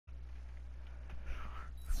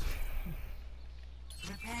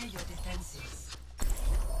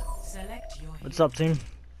What's up, team?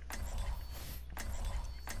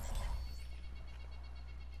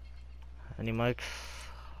 Any mics?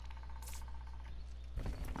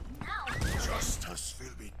 Justice will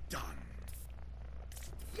be done.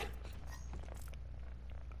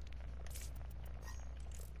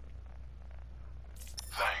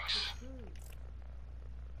 Thanks.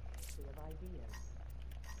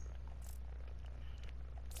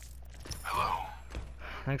 Hello.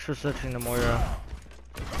 Thanks for searching the Moira.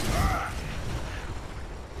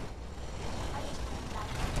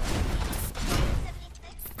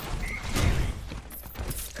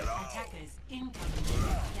 Attackers incoming.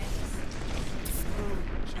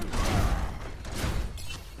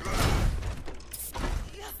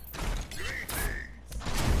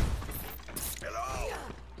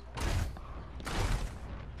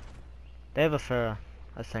 They have a Pharah,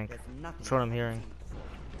 I think. That's what I'm hearing.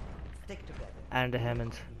 Stick together. And a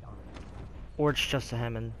Hammond. Or it's just a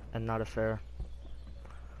Hammond and not a Pharah.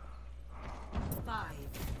 5,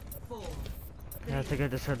 4, Yeah, I think I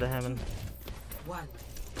just heard the Hammond. 1.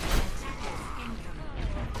 Attackers incoming.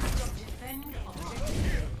 Defend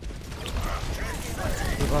objective.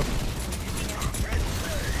 Keep up.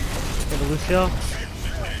 Okay, the Lucio.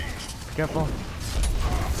 Careful.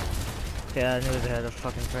 Yeah, I knew they had a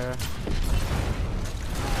fucking Pharah.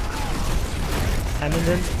 Hammond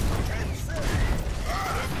in.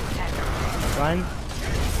 Ryan.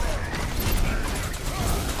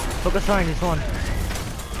 Focus Ryan, he's one.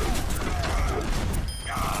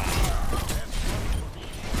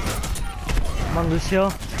 Come on,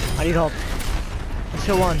 Lucio. I need help.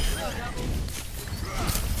 Lucio one.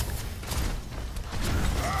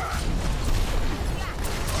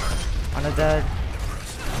 On a dead.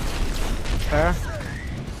 Fair.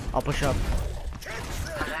 I'll push up.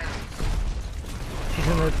 She's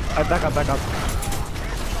in the. Back up, back up.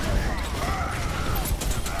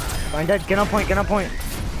 Ryan dead. Get on point, get on point.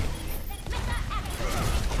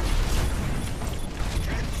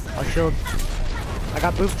 I'll shield. I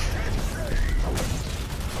got booped.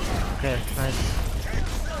 Okay,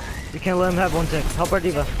 nice. You can't let him have one tick. Help our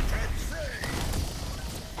diva.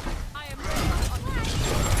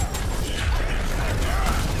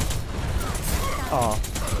 Oh.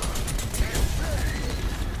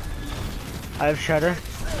 I have Shatter.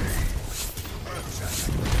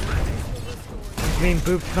 He's being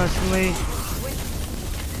booped constantly.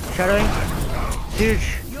 Shattering.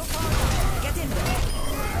 Huge.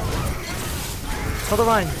 Kill the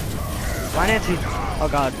Ryan. Ryan anti. Oh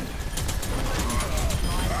god.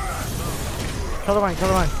 Kill the Ryan, kill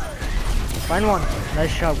the Ryan. Ryan one.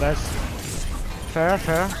 Nice job, guys. Pharah,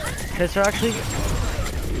 Pharah. Chaser actually.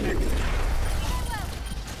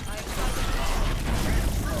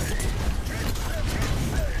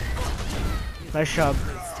 Nice job.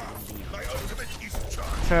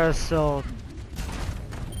 Pharah's still.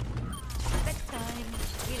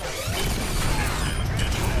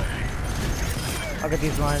 I'll get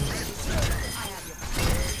these lines.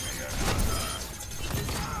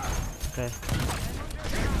 Okay.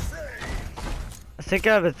 I think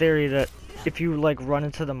I have a theory that if you like run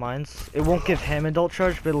into the mines, it won't give Hammond ult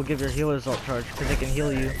charge, but it'll give your healers ult charge because they can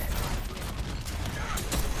heal you.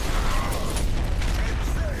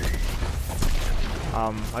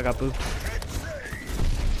 I got booped.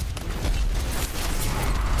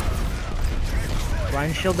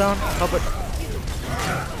 Ryan shield down. Help it.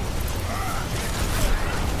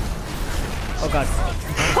 Oh god.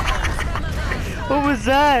 What was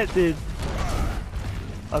that, dude?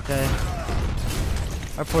 Okay.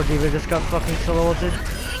 Our poor diva just got fucking solo ulted.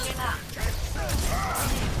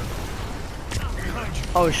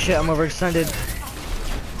 Oh shit, I'm overextended.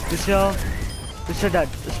 Lucio dead.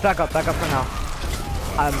 Just back up for now.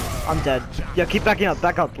 I'm dead. Yeah, keep backing up,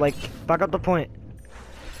 back up the point.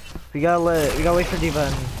 We gotta wait for diva.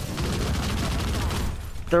 And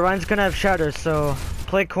the Ryan's gonna have shatter, so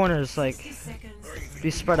play corners, like,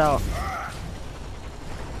 be spread out.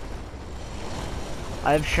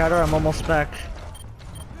 I have shatter, I'm almost back.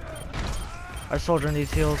 Our soldier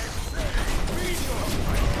needs heals.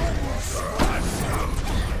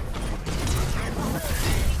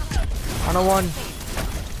 On a one.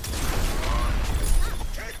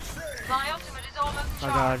 Oh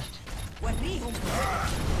god.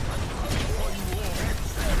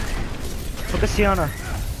 Look at Sienna.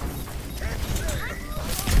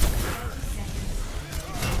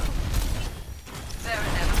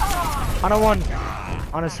 On a one.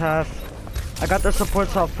 On his half. I got the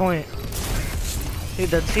supports off point. Dude,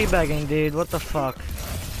 they're teabagging, dude. What the fuck?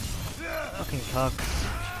 Fucking cucks.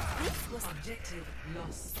 Objective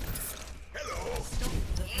lost. Hello.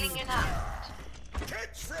 Healing it out.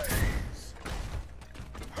 Catch phrase.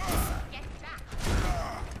 Get back.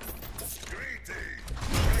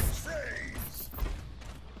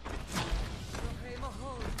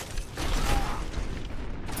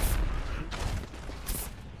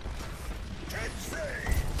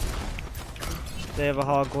 They have a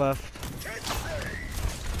hog left.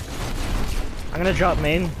 I'm gonna drop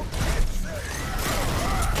main.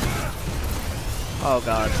 Oh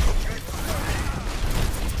god.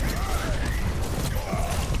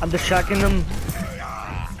 I'm distracting them.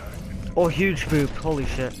 Oh, huge boop. Holy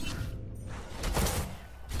shit.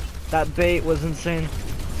 That bait was insane.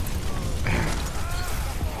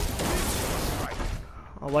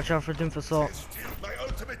 Oh, watch out for Doom Assault. My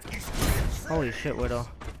ultimate is Holy shit, Widow.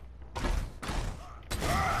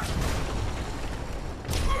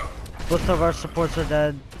 Both of our supports are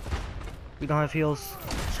dead. We don't have heals.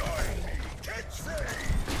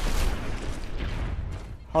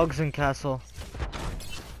 Hogs in castle.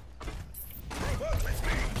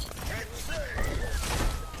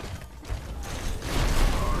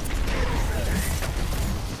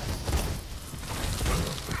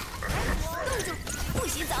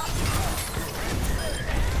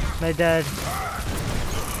 My dead.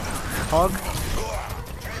 Hog.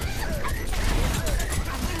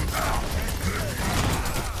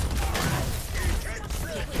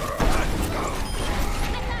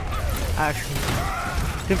 Action.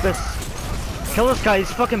 Doomfist. Kill this guy,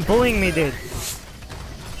 he's fucking bullying me, dude.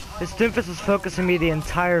 This Doomfist is focusing me the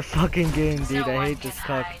entire fucking game, dude. I hate this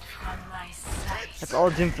cuck. That's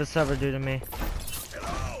all Doomfist ever do to me.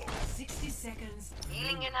 60 seconds.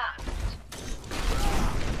 Healing enough.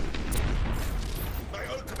 my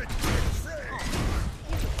ultimate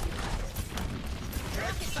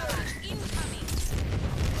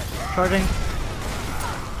Charging.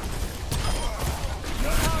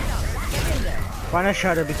 Ryan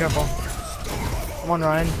Shadow, be careful. Come on,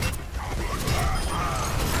 Ryan.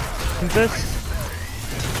 Doomfist.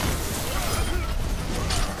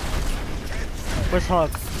 Where's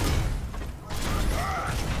Hog?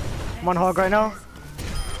 I'm on Hog right now.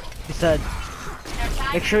 He said,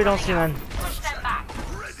 make sure you don't see none.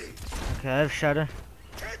 Okay, I have Shatter.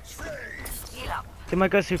 They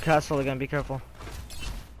might go through castle again, be careful.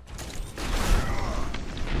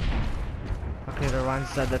 Okay, the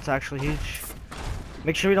Ryan's dead, that's actually huge.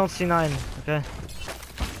 Make sure we don't see 9, okay?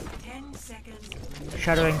 10 seconds.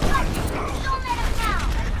 Shattering.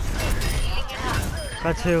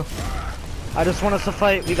 Got 2. I just want us to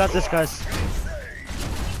fight, we got this, guys.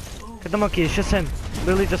 Get the monkey, it's just him.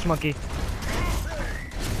 Literally just monkey.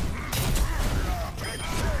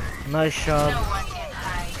 Nice job.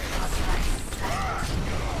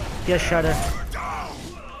 Yes, Shatter.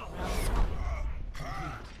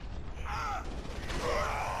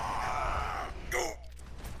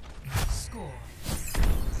 Score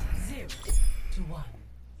 0-1.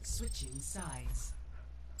 Switching sides.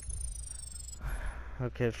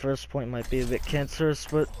 Okay, first point might be a bit cancerous,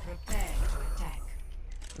 but Prepare to attack.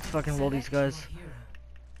 let's fucking roll these Select guys. your hero.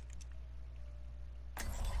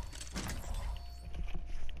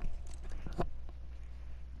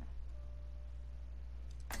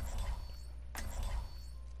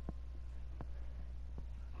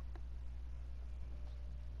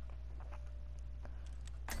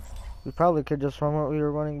 We probably could just run what we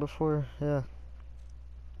were running before, yeah.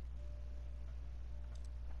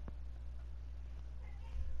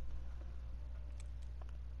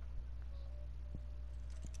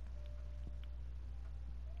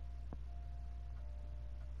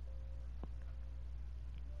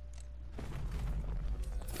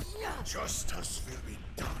 justice will be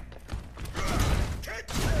done. Get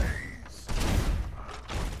these!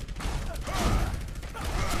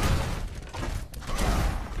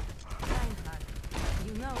 Reinhardt,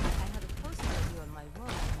 you know I had a poster of you on my wall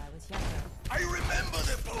when I was younger. I remember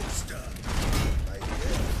the poster. I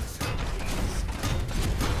guess.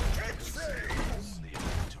 Get these! The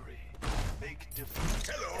inventory. Make difference.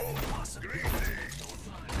 Hello. Possibly.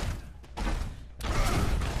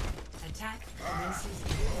 Attack commences in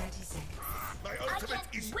 30 seconds. My ultimate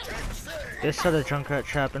is get these! They set a Junkrat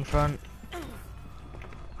trap in front.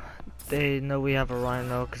 They know we have a Rhino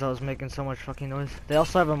though, because I was making so much fucking noise. They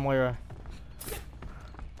also have a Moira.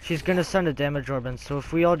 She's gonna send a damage orb in, so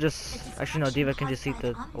if we all just... Actually no, D.Va can just eat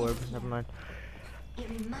the orb, never mind. It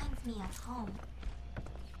reminds me of home.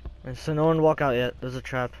 And so no one walk out yet, there's a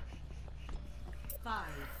trap. 5,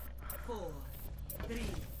 4, 3,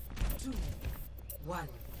 2, 1.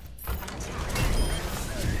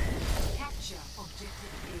 Capture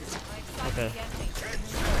objective A. Okay.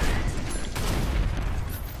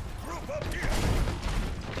 Group up here!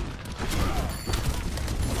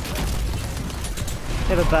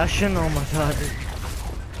 They have a Bastion? Oh my god.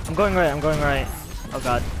 I'm going right, I'm going right. Oh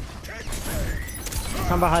god.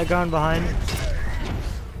 Come by high ground behind.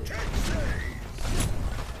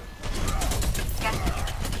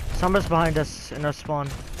 Somebody's behind us in our spawn.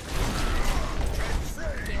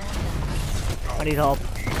 I need help.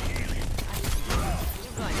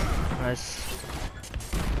 Nice.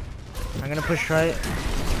 I'm gonna push right.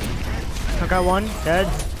 Took out one, dead.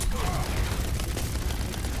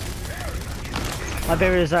 My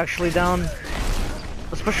barrier is actually down.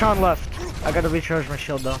 Let's push on left. I gotta recharge my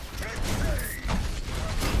shield though.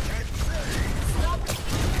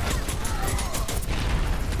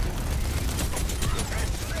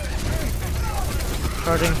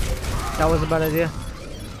 Charging. That was a bad idea.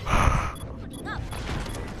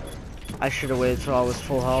 I should have waited till I was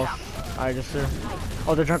full health. I just did.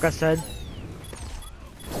 Oh, the drunk I said.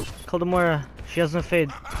 Killed Moira. She has no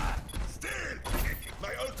fade. Still,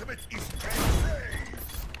 my ultimate is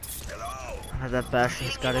hello. That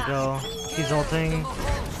Bastion's gotta go. He's ulting.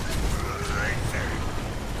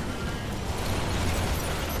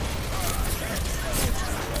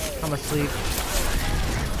 I'm asleep.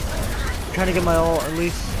 Trying to get my ult at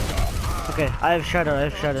least. Okay, I have Shadow. I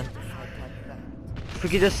have Shadow. If we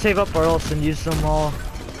could just save up our ults and use them all.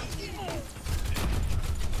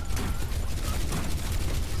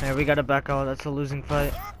 Hey, we gotta back out. That's a losing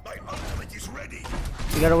fight. My ultimate is ready.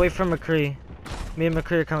 We gotta wait for McCree. Me and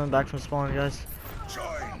McCree are coming back from spawn, guys.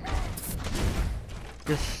 Join me.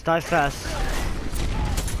 Just die fast.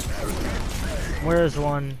 Where is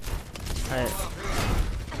one? Alright.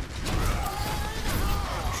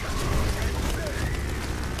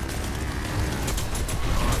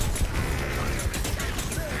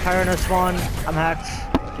 Tyrant has spawn. I'm hacked.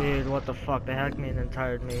 Dude, what the fuck? They hacked me and then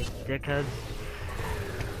tired me. Dickheads.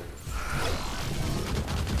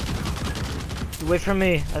 Wait for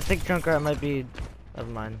me. I think Junkrat might be. Never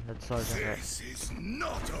mind. That's all Junkrat. This is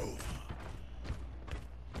not over.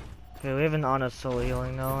 Okay, we have an Ana solo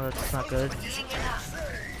healing now. That's not good.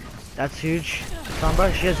 That's huge.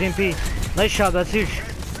 Sombra, she has EMP. Nice shot. That's huge.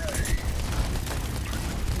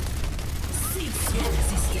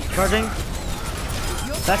 Charging.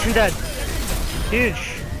 Bastion dead.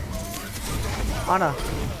 Huge. Ana.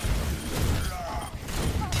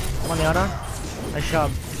 I'm on the Ana. Nice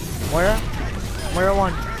job. Moira? Moira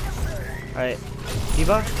one. Alright.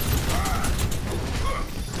 D.Va?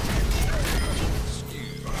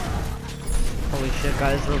 Holy shit,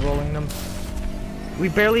 guys, we're rolling them. We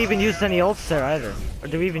barely even used any ults there either. Or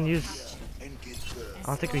do we even use... I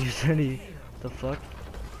don't think we used any. The fuck?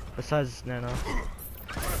 Besides Nano.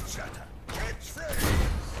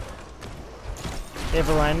 They have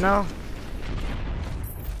a line now.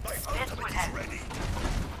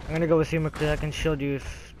 I'm gonna go with you, McCree. I can shield you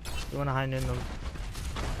if you wanna high noon them.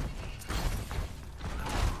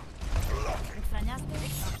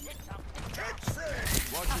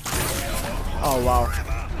 Oh wow.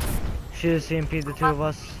 She has CMP'd the two of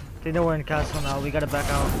us. They know we're in castle now. We gotta back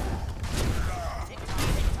out.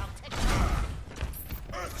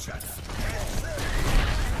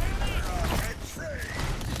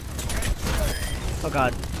 Oh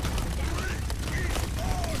god.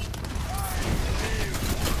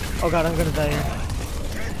 Oh god, I'm gonna die here.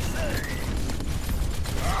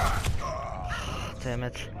 Damn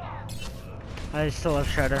it. I still have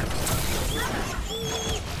Shatter.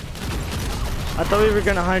 I thought we were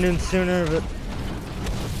gonna high noon sooner, but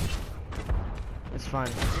it's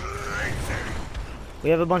fine.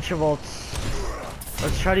 We have a bunch of ults.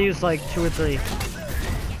 Let's try to use like 2 or 3.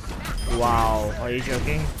 Wow, are you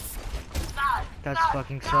joking? That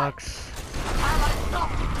fucking sucks.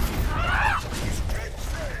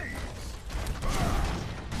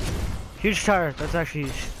 Huge tower, that's actually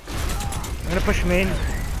huge. I'm gonna push main.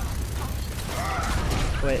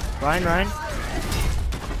 Wait, Ryan?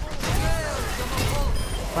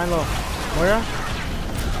 Ryan low. Moira?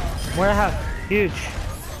 Moira half. Huge.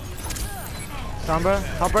 Sombra?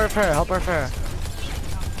 Help her Pharah, help her Pharah.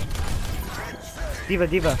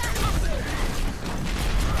 D.Va.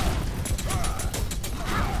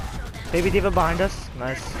 Baby D.Va behind us.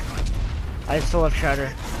 Nice. I still have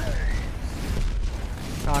Shatter.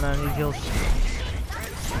 Oh no, I need heals.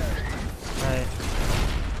 Right.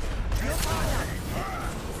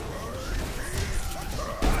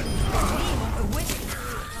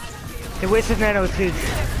 They wasted Nano, it's huge.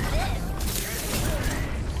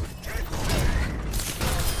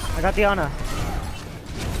 I got the Ana.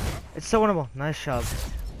 It's so winnable. Nice job.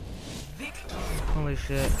 Holy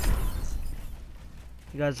shit.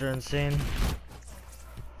 You guys are insane.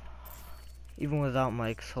 Even without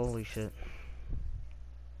mics, holy shit.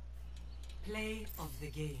 Play of the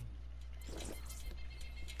game.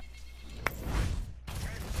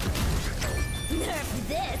 Nerf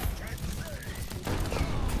this!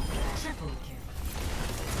 Triple kill.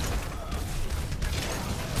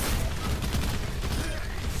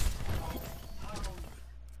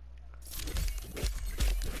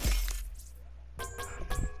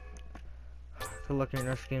 Good luck in your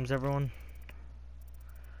next games, everyone.